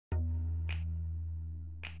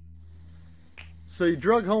So you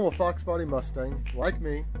drug home a Foxbody Mustang, like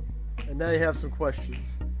me, and now you have some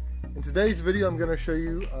questions. In today's video, I'm going to show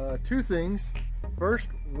you two things. First,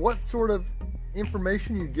 what sort of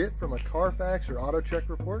information you get from a CarFax or AutoCheck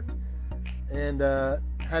report, and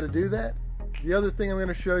how to do that. The other thing I'm going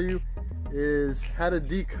to show you is how to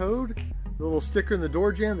decode the little sticker in the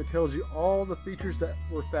door jamb that tells you all the features that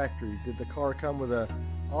were factory. Did the car come with a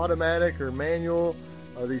automatic or manual?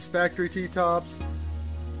 Are these factory T-tops?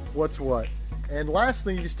 What's what? And last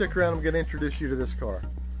thing, you stick around, I'm going to introduce you to this car.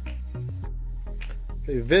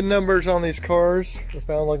 Okay, VIN numbers on these cars are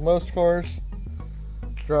found like most cars.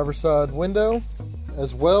 Driver's side window,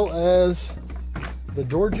 as well as the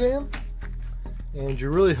door jamb. And you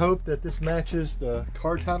really hope that this matches the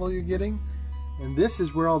car title you're getting. And this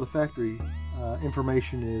is where all the factory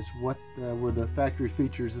information is, what were the factory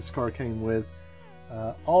features this car came with,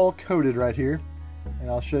 all coded right here. And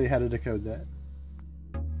I'll show you how to decode that.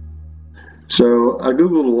 So I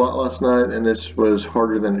googled a lot last night, and this was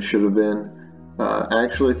harder than it should have been.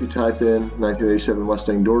 Actually, if you type in 1987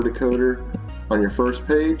 Mustang door decoder on your first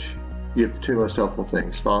page, you get the two most helpful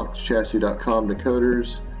things: foxchassis.com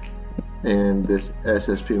decoders and this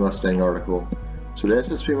SSP Mustang article. So the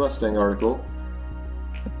SSP Mustang article,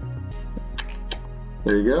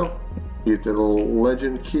 there you go. You get the little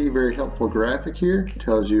legend key, very helpful graphic here,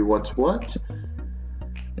 tells you what's what.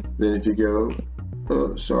 Then if you go,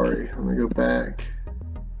 oh sorry, let me go back.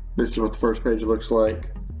 This is what the first page looks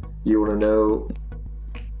like. You want to know,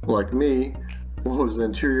 like me, what was the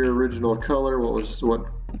interior original color, what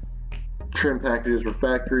trim packages were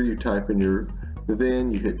factory. You type in your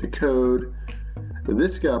VIN, you hit decode.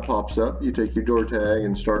 This guy pops up, you take your door tag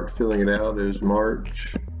and start filling it out. It was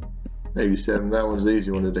March 87, that one's the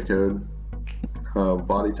easy one to decode.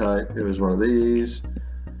 Body type, it was one of these.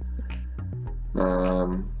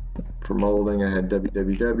 For molding, I had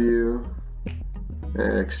www,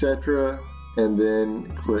 etc. And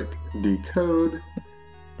then click decode,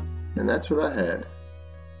 and that's what I had.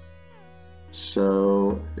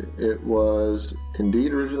 So it was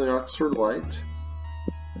indeed originally Oxford white.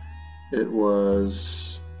 It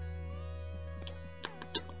was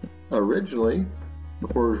originally,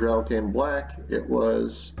 before it was rattle can black, it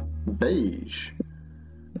was beige.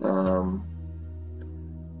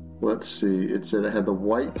 Let's see, it said it had the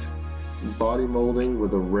white body molding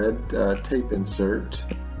with a red tape insert.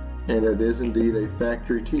 And it is indeed a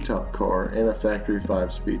factory T-top car and a factory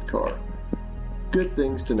 5-speed car. Good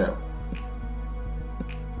things to know.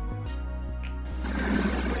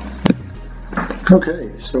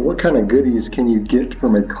 Okay, so what kind of goodies can you get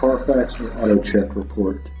from a CarFax or AutoCheck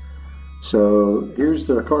report? So here's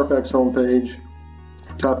the CarFax homepage.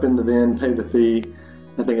 Type in the VIN, pay the fee.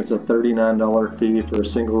 I think it's a $39 fee for a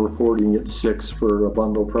single report. You can get 6 for a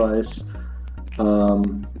bundle price.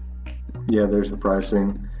 Yeah, there's the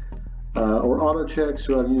pricing. Or AutoChecks,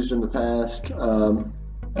 who I've used in the past.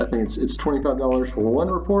 I think it's $25 for one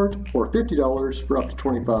report, or $50 for up to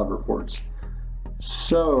 25 reports.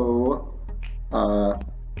 So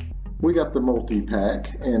we got the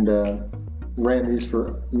multi-pack and ran these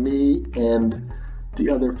for me and the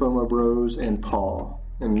other FOMO bros and Paul.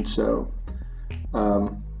 And so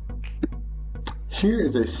here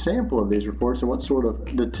is a sample of these reports and what sort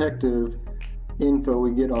of detective info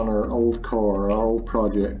we get on our old car, our old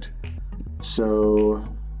project. So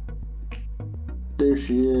there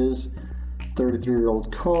she is,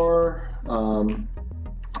 33-year-old car.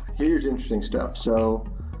 Here's interesting stuff. So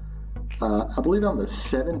I believe I'm the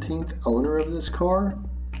 17th owner of this car,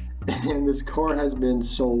 and this car has been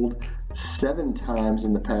sold 7 times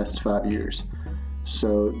in the past 5 years.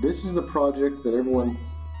 So this is the project that everyone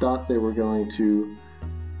thought they were going to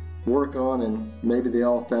work on, and maybe they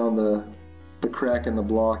all found the crack in the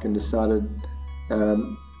block and decided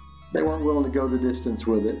they weren't willing to go the distance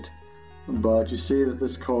with it. But you see that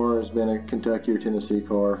this car has been a Kentucky or Tennessee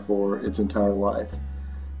car for its entire life.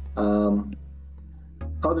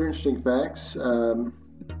 Other interesting facts,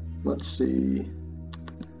 let's see.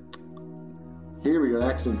 Here we go,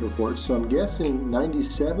 accident reports. So I'm guessing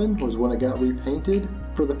 97 was when it got repainted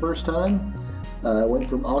for the first time. It went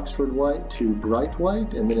from Oxford white to bright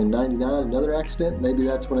white, and then in 99 another accident. Maybe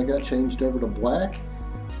that's when it got changed over to black,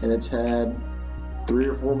 and it's had 3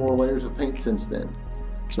 or 4 more layers of paint since then.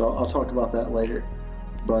 So I'll talk about that later.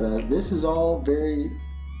 But this is all very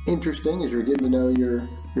interesting as you're getting to know your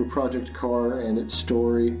project car and its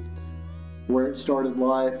story, where it started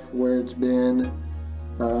life, where it's been,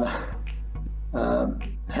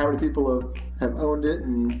 how many people have owned it,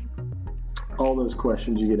 and all those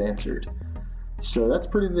questions you get answered. So that's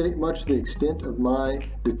pretty much the extent of my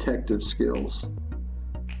detective skills.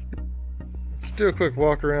 do a quick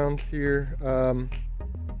walk around here.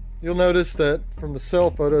 You'll notice that from the cell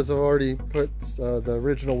photos I've already put the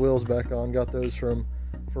original wheels back on. Got those from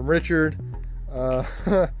Richard.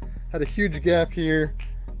 Had a huge gap here.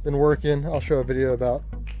 Been working. I'll show a video about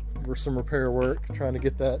some repair work, trying to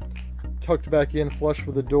get that tucked back in flush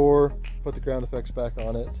with the door, put the ground effects back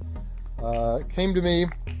on it. Came to me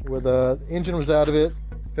with the engine was out of it,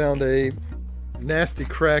 found a nasty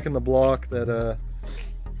crack in the block that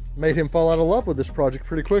made him fall out of love with this project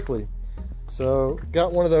pretty quickly. So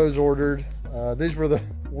got one of those ordered. These were the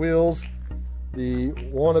wheels, the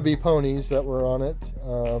wannabe ponies that were on it.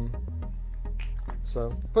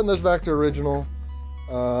 So putting those back to original.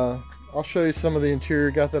 I'll show you some of the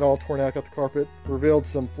interior. Got that all torn out, got the carpet, revealed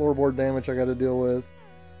some floorboard damage I got to deal with.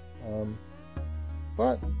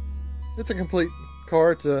 But it's a complete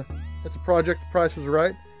car. It's a project. The price was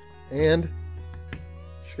right, and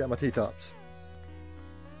she got my T-tops.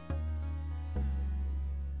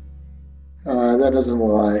 That doesn't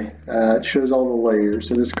lie. It shows all the layers.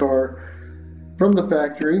 So this car from the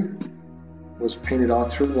factory was painted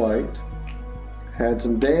Oxford white, had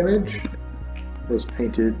some damage, was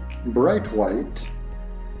painted bright white.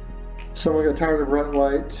 Someone got tired of bright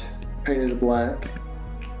white, painted it black,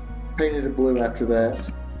 painted it blue after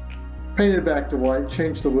that, painted it back to white,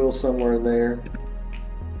 changed the wheel somewhere in there,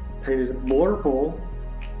 painted it blurple,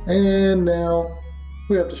 and now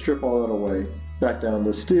we have to strip all that away. Back down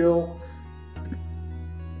to steel.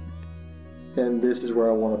 And this is where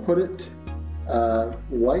I want to put it.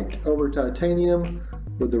 White over titanium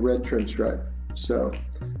with the red trim stripe. So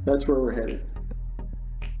that's where we're headed.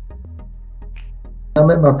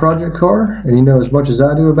 I'm at my project car, and you know as much as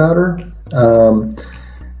I do about her.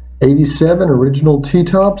 87 original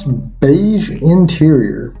T-tops, beige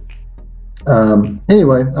interior.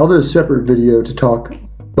 Anyway, I'll do a separate video to talk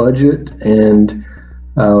budget and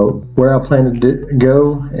where I plan to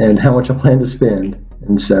go and how much I plan to spend.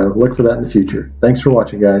 And so look for that in the future. Thanks for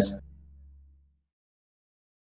watching, guys.